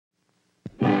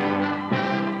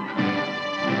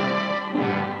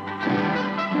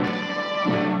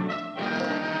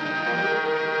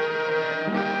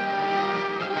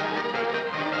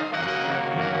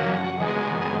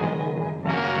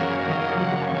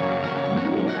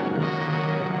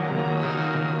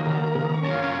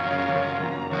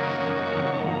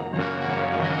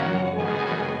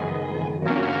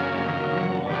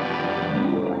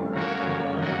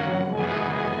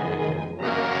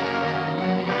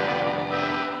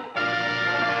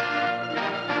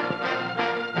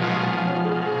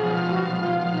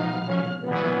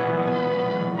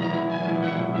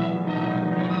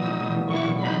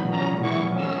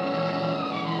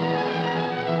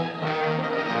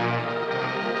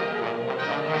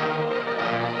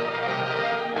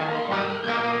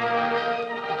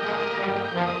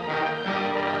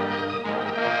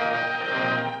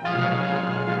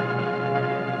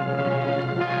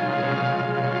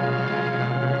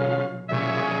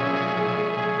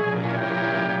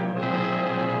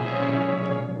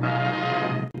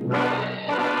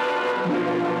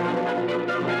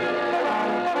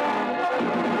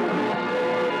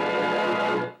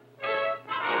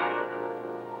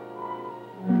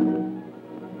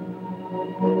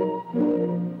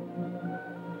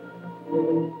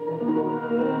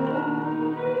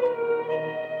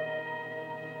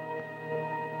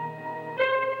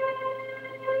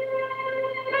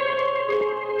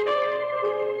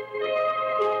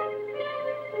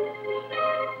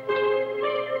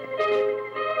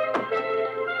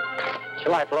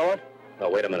Shall I blow it? No,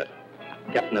 wait a minute.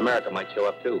 Captain America might show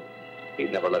up, too.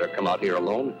 He'd never let her come out here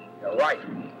alone. You're right.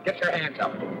 Get your hands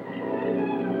up.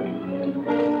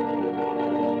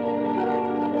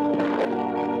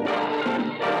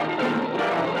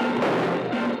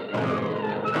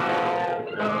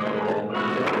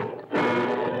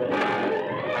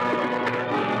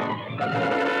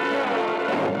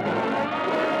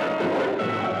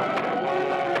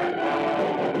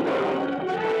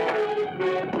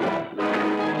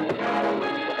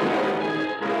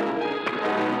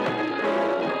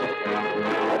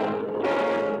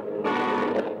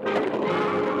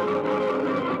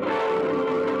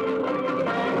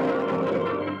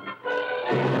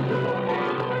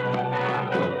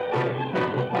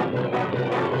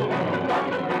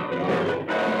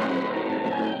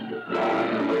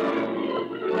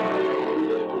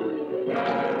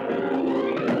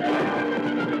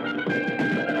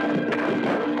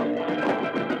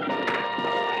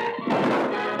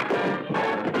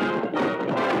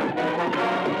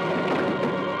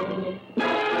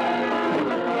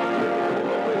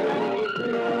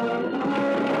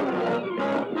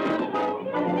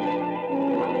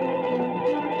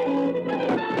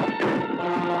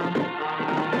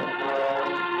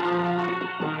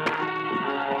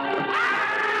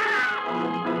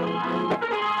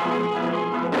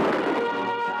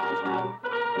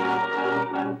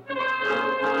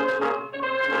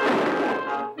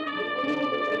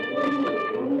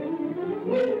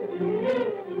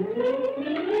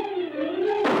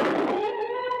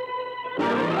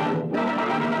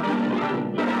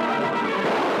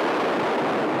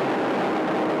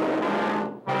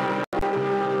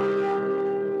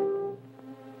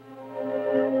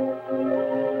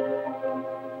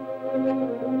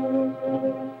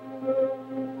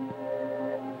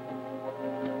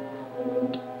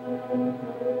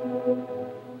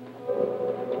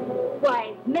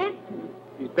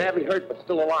 Badly hurt, but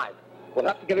still alive. We'll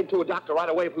have to get him to a doctor right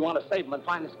away if we want to save him and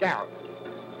find the Scarab.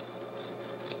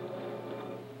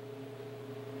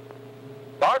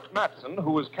 Bart Matson,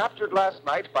 who was captured last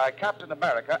night by Captain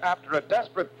America after a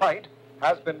desperate fight,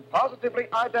 has been positively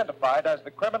identified as the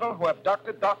criminal who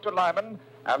abducted Dr. Lyman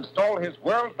and stole his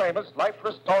world-famous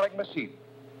life-restoring machine.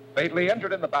 Fatally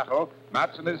injured in the battle,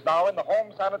 Matson is now in the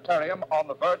home sanitarium on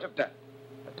the verge of death.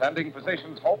 Attending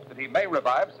physicians hope that he may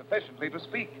revive sufficiently to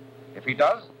speak. If he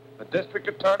does, the district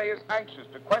attorney is anxious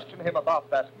to question him about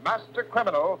that master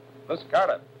criminal, the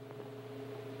Scarab.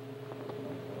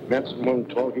 Matson won't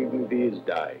talk even if he is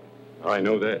dying. I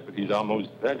know that, but he's our most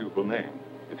valuable man.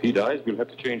 If he dies, we'll have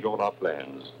to change all our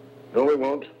plans. No, we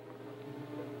won't.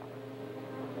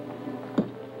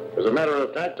 As a matter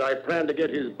of fact, I plan to get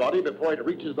his body before it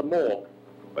reaches the morgue.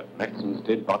 But Matson's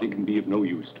dead body can be of no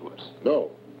use to us.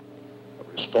 No.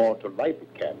 But restored to life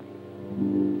it can be.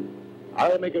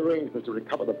 I'll make arrangements to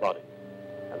recover the body.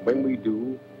 And when we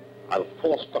do, I'll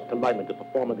force Dr. Lyman to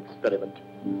perform an experiment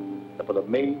that will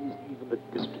amaze even the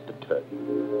district attorney.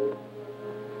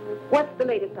 What's the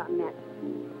latest on that?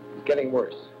 It's getting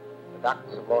worse. The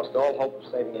doctors have lost all hope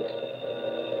of saving this.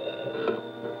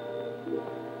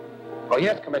 Oh,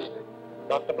 yes, Commissioner.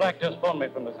 Dr. Black just phoned me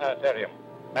from the sanitarium.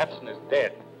 Matson is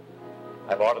dead.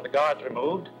 I've ordered the guards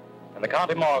removed, and the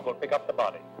county morgue will pick up the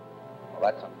body. Well,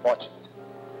 that's unfortunate.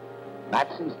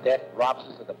 Matson's death robs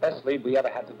us of the best lead we ever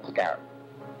had to the Scarab.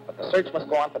 But the search must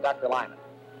go on for Dr. Lyman.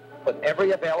 Put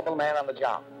every available man on the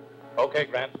job. Okay,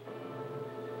 Grant.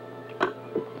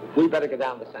 We better go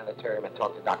down to the sanitarium and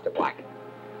talk to Dr. Black.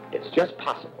 It's just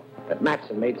possible that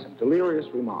Matson made some delirious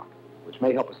remark, which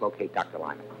may help us locate Dr.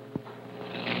 Lyman.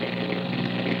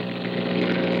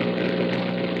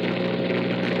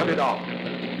 Cut it off.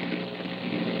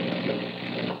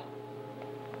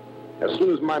 As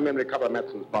soon as my men recover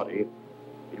Matson's body,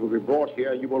 it will be brought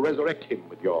here and you will resurrect him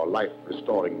with your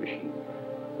life-restoring machine.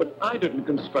 But I didn't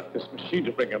construct this machine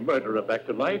to bring a murderer back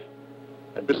to life.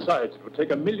 And besides, it would take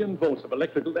 1,000,000 volts of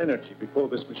electrical energy before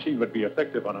this machine would be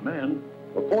effective on a man.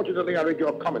 Well, fortunately, I read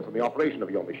your comments on the operation of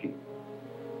your machine.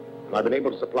 And I've been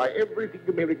able to supply everything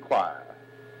you may require.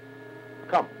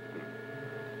 Come,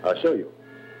 I'll show you.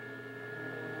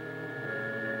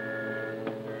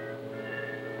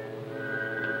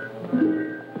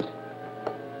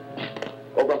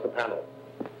 Open up the panel.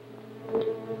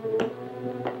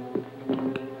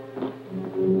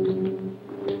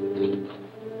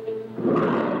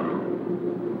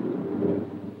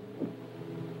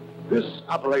 This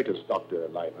apparatus, Dr.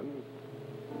 Lyman,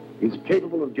 is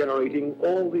capable of generating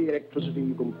all the electricity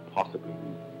you can possibly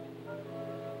need.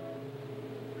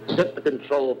 Set the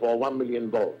control for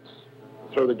 1,000,000 volts.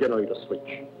 Throw the generator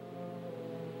switch.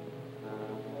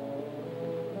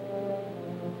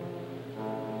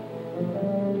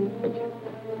 If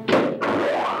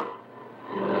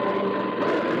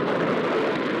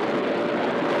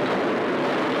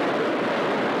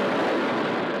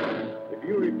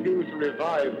you refuse to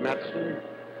revive Matson,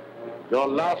 your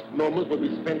last moments will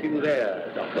be spent in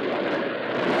there, Dr. Lionel.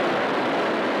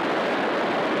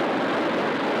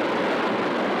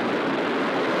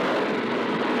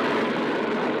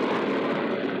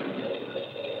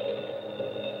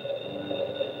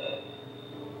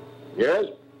 Yes?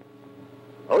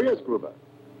 Oh, yes, Gruber.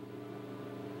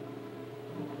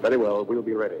 Very well, we'll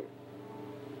be ready.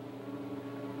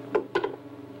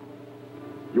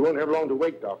 You won't have long to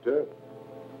wait, Doctor.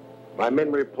 My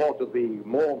men report that the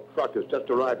morgue truck has just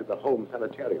arrived at the home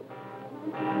sanitarium.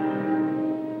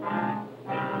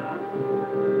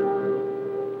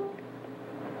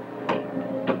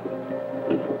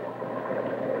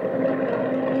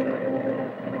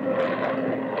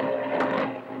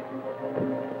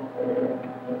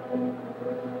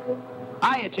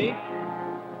 Hiya, Chief.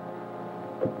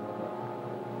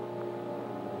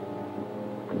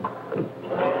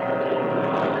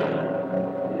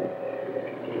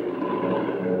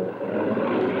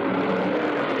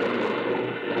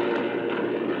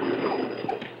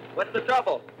 What's the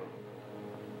trouble?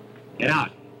 Get out.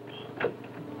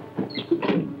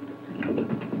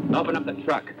 Open up the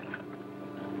truck.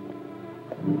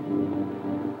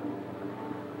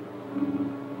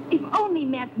 If only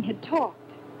Manson had talked.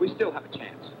 We still have a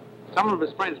chance. Some of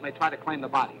his friends may try to claim the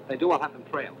body. If they do, I'll have them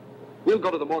trailed. We'll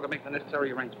go to the morgue and make the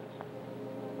necessary arrangements.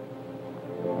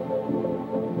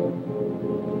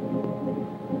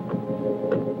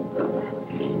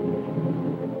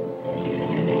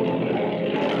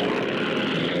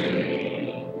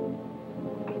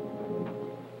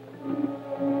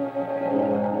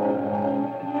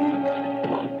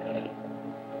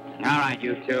 All right,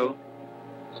 you two.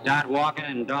 Start walking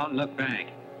and don't look back.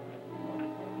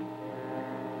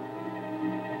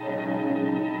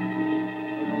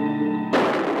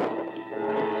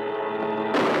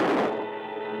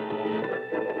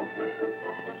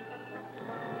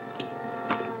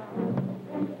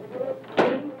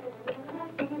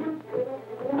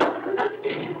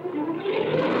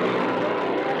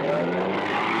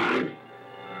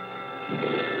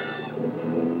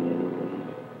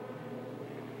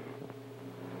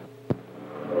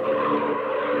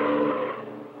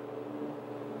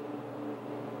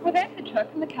 Well, that's the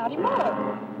truck from the county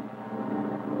morgue.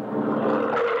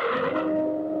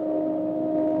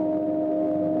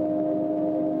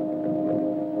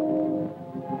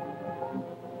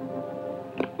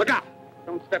 Look out!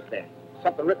 Don't step there.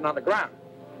 Something written on the ground.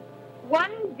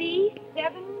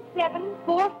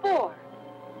 1D7744.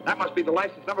 That must be the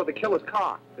license number of the killer's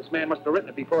car. This man must have written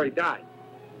it before he died.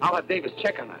 I'll have Davis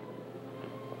check on that.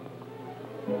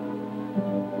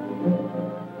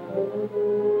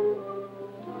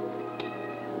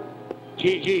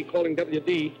 GG calling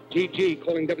WD. GG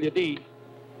calling WD.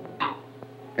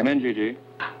 Come in, GG.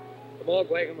 The morgue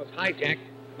wagon was hijacked.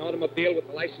 An automobile with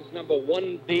the license number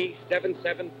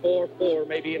 1D7744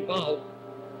 may be involved.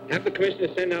 Have the commissioner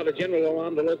send out a general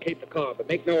alarm to locate the car, but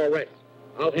make no arrests.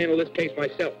 I'll handle this case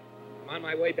myself. I'm on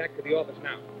my way back to the office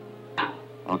now.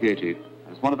 Okay, Chief.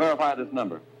 I just want to verify this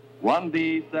number.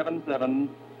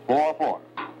 1D7744.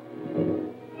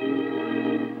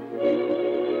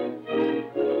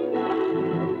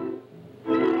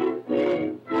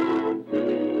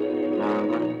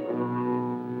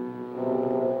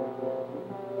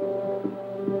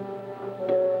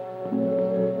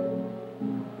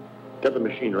 Get the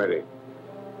machine ready.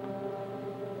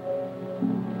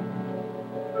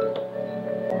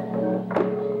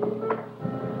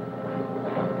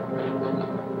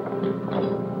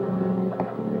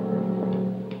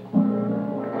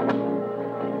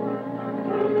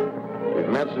 If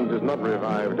Madsen does not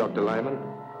revive Dr. Lyman,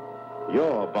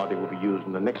 your body will be used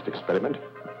in the next experiment.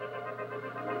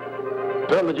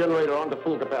 Turn the generator on to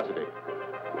full capacity.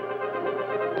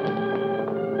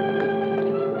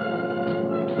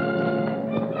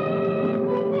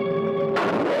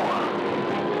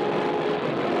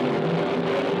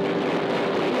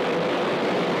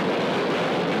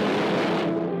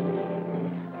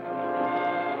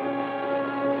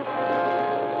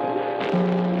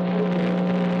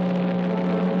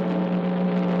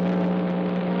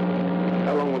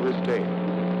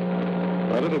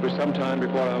 Well, it'll be some time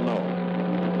before I'll know.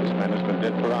 This man has been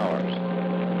dead for hours.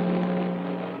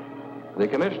 The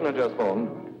commissioner just phoned.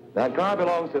 That car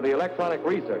belongs to the Electronic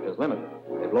Researchers Limited.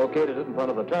 They've located it in front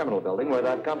of the terminal building where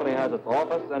that company has its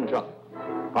office and shop.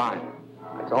 Fine.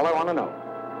 That's all I want to know.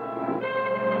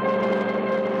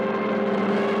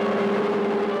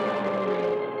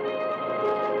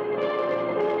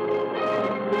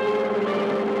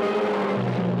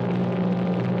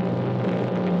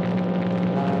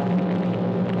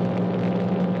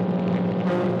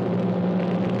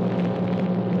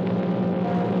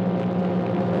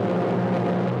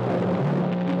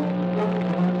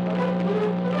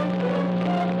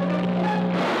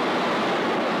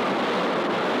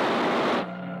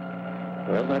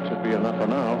 That should be enough for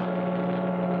now.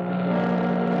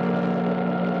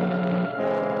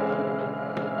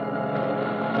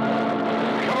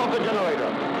 Shut off the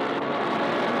generator.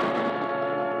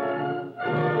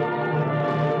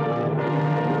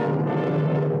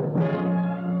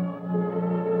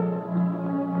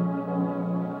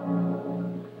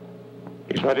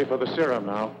 He's ready for the serum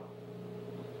now.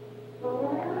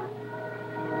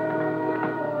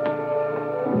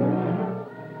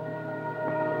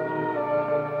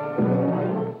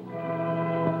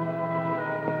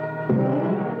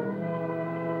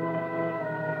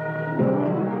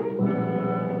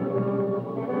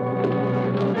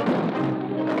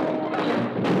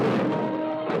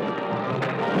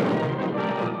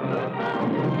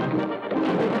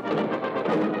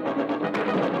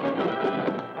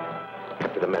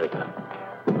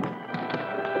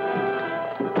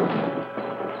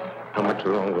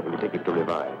 Longer will it take it to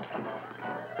revive?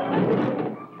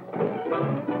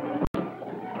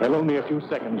 Well, only a few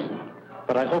seconds.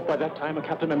 But I hope by that time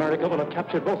Captain America will have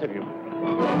captured both of you.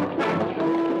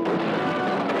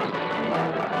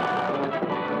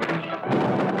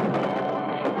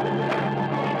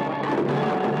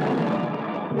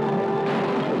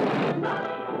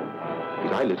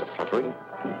 His eyelids are fluttering.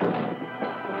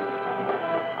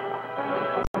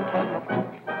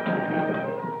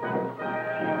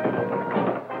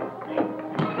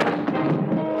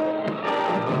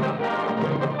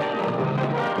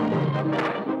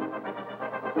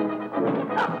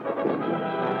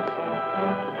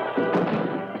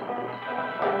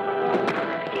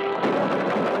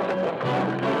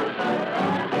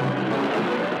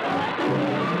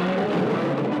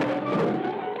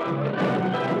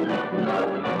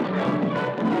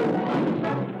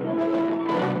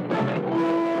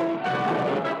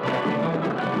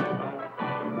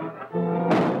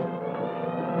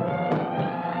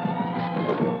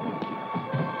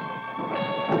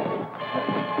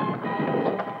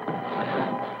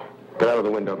 Get out of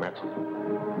the window, Max.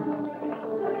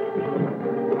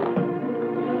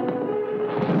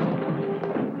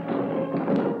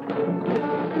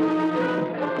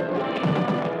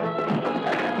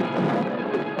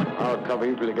 I'll cover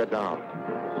you till you get down.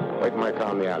 Wait in my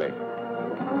car in the alley.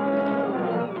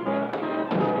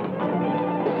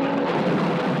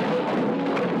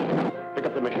 Pick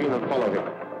up the machine and follow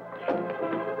him.